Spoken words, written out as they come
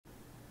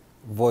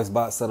Voice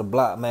Box of the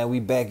Block, man.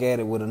 We back at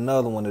it with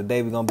another one.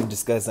 Today we're gonna be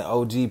discussing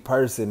OG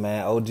Percy,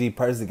 man. OG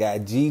Percy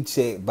got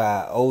G-checked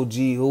by OG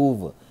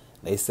Hoover.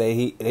 They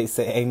say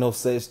ain't no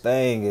such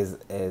thing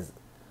as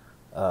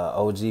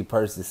OG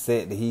Percy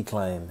set that he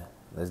claiming.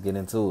 Let's get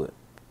into it.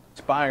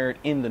 Inspired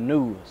in the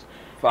news.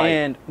 Fire.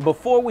 And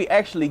before we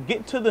actually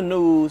get to the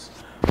news,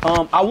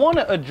 I want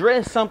to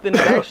address something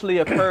that actually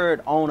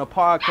occurred on a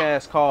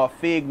podcast called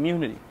Fig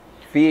Munity.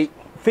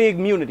 Fig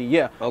Munity,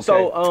 yeah. Okay.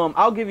 So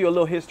I'll give you a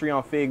little history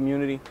on Fig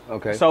Munity.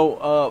 Okay.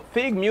 So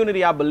Fig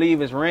Munity, I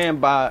believe, is ran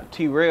by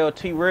T-Rail.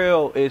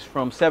 T-Rail is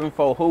from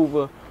 74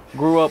 Hoover,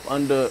 grew up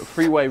under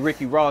Freeway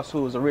Ricky Ross,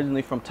 who was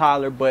originally from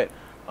Tyler, but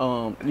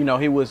you know,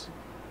 he was,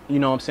 you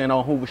know what I'm saying,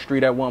 on Hoover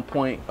Street at one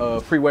point.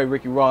 Freeway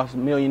Ricky Ross,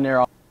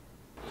 millionaire,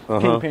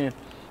 kingpin.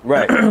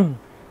 Right.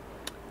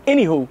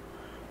 Anywho,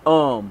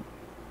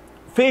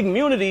 Fig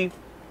Munity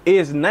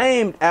is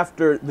named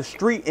after the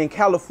street in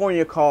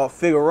California called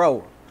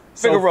Figueroa.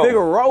 So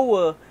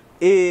Figueroa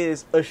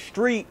is a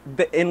street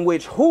in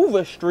which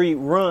Hoover Street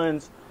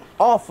runs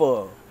off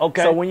of.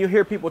 Okay. So when you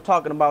hear people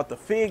talking about the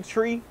fig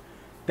tree,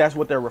 that's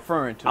what they're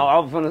referring to. Oh, I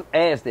was gonna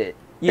ask that.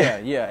 Yeah,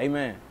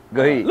 amen.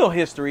 Go ahead. Little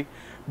history.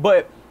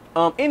 But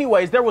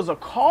anyways, there was a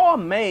call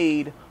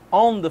made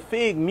on the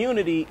Fig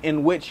Munity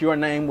in which your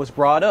name was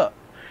brought up.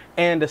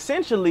 And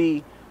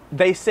essentially,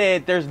 they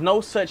said there's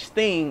no such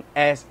thing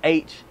as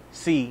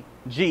HCG.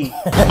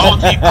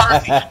 OG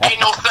Percy, ain't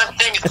no such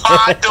thing as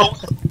hard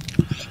dose.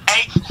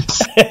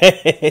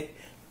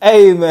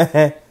 Hey,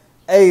 man.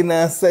 Hey,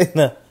 now, say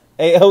now.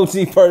 Hey,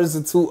 OG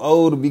Percy too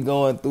old to be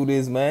going through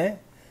this, man.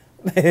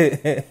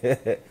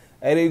 Hey,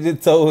 they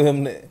just told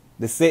him that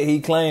the set he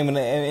claiming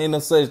ain't no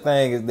such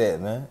thing as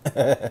that, man.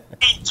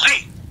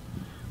 HCG.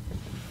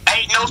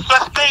 Ain't no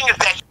such thing as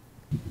that.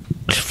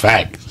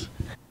 Facts.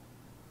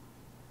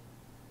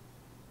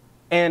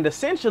 And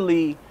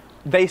essentially,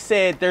 they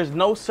said there's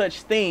no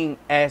such thing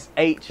as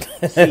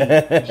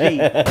HCG.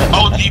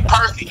 OG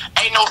Percy,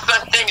 ain't no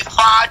such thing as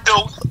hard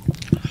dose.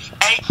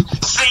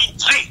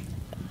 HCG.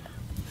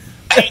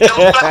 Ain't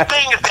no such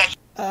thing as that.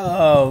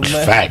 Oh,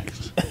 man.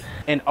 Facts.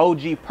 And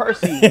OG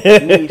Percy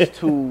needs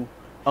to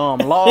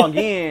log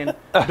in,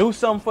 do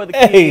something for the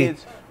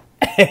kids.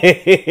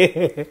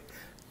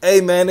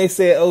 Hey, man, they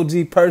said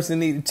OG Percy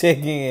need to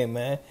check in,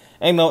 man.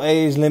 Ain't no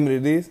age limit to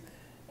this.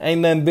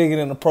 Ain't nothing bigger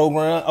than the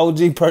program.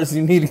 OG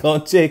Percy need to go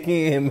check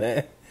in,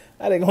 man.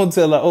 How they gonna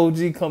tell an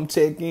OG come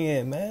check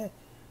in, man?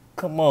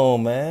 Come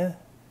on, man.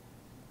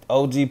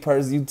 OG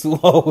Percy, you too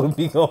old to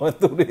be going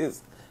through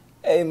this.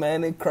 Hey,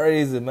 man, they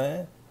crazy,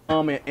 man.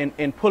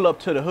 And pull up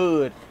to the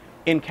hood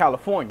in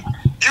California.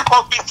 You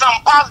supposed to be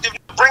something positive.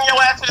 Bring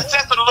your ass to the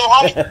test of the little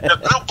homie, the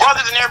little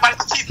brothers and everybody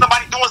to see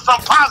somebody doing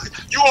something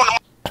positive. You on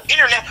the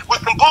internet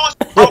with some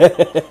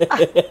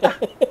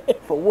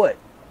bullshit. For what?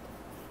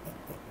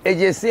 They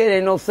just said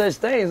ain't no such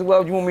thing. So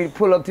what you want me to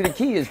pull up to the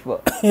kids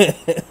for?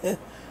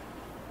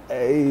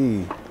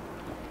 Hey.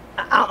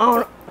 I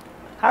don't.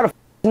 How the f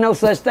no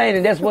such thing,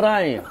 and that's what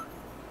I am.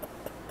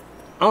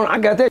 I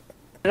got that.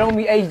 It don't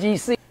be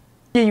HGC.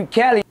 Give you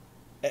Cali.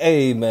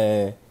 Hey,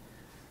 man.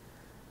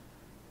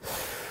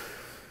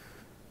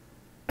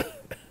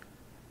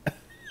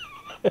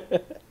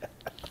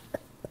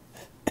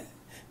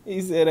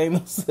 He said ain't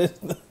no such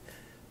thing.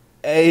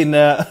 Hey,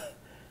 now.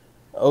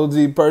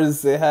 OG Percy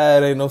said, hi,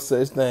 it ain't no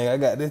such thing. I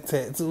got this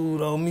tattooed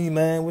on me,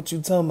 man. What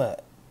you talking about?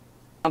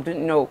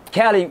 Something, you know,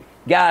 Cali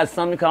guys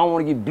something, because I don't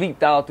want to get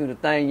bleeped all through the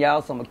thing,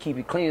 y'all, so I'm going to keep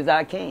it clean as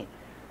I can.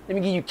 Let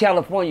me give you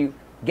California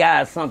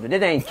guys something.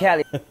 That ain't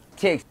Cali,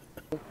 Texas.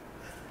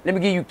 Let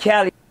me give you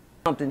Cali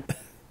something.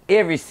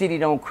 Every city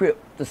don't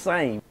crip the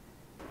same.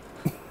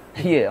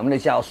 Yeah, I'm going to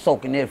let y'all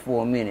soak in that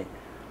for a minute.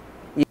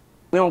 Yeah,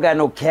 we don't got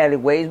no Cali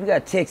ways. We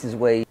got Texas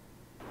ways.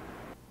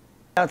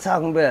 Y'all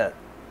talking about?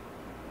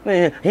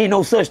 Man, ain't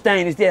no such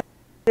thing as that.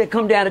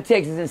 Come down to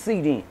Texas and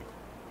see then.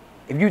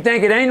 If you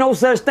think it ain't no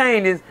such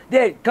thing as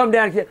that, come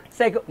down to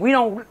say we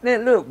don't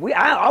look.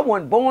 I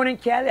wasn't born in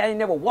Cali. I ain't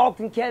never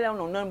walked in Cali. I don't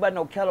know nothing about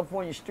no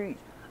California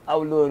streets. I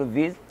would love to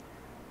visit,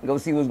 go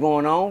see what's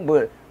going on,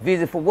 but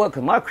visit for what?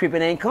 Cause my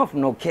crippin' ain't come from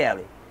no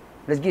Cali.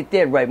 Let's get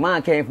that right.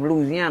 Mine came from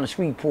Louisiana,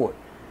 Shreveport.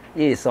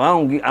 Yeah, so I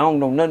don't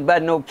know nothing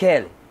about no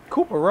Cali.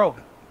 Cooper Road.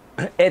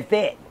 At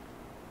that,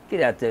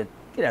 get out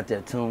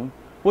there, Tune.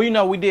 Well, you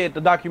know, we did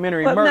the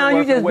documentary. But now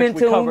you just been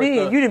tuned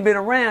in. The... You done been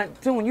around,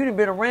 Tune. You done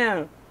been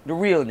around the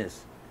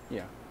realness.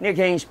 Yeah. Nigga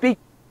ain't speak.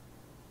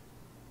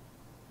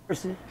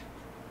 You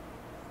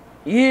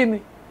hear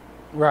me?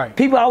 Right.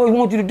 People always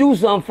want you to do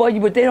something for you,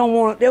 but they don't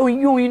want. You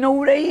don't even know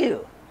who they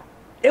is.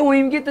 They won't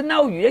even get to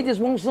know you. They just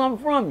want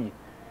something from you.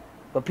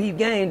 But peep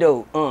game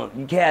though,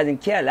 you guys in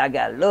Cali, I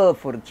got love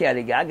for the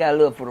Cali guy. I got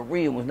love for the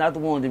real ones, not the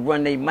ones that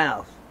run their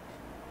mouths.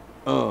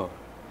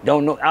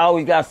 Don't know. I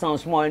always got something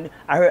smart.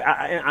 I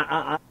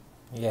heard.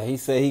 Yeah, he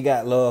said he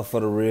got love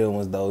for the real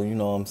ones, though. You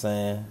know what I'm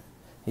saying?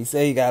 He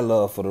said he got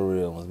love for the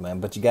real ones,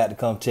 man. But you got to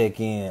come check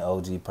in,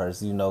 OG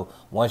Percy. You know,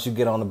 once you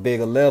get on a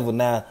bigger level,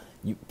 now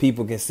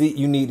people can see.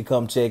 You need to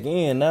come check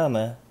in now,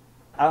 man.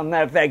 As a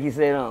matter of fact, he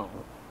said, I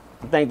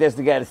think that's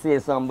the guy that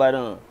said something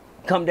about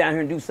come down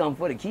here and do something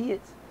for the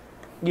kids.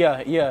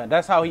 Yeah,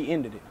 that's how he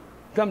ended it.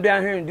 Come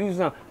down here and do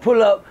something.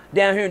 Pull up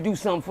down here and do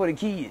something for the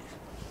kids.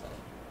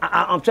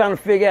 I'm trying to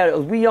figure out,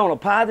 is we on a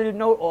positive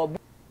note or a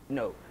bullshit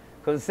note?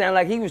 Because it sounded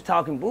like he was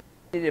talking bullshit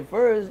at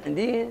first, and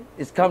then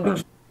it's come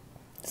do.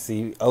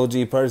 See,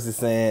 OG Percy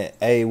saying,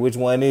 hey, which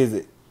one is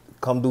it?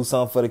 Come do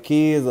something for the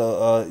kids,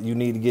 or you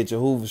need to get your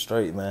hoover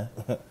straight, man?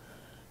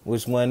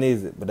 Which one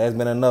is it? But that's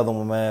been another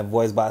one, man.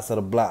 Voice Box of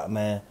the Block,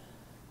 man.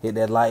 Hit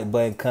that like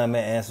button,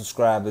 comment, and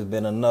subscribe. It's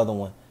been another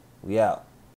one. We out.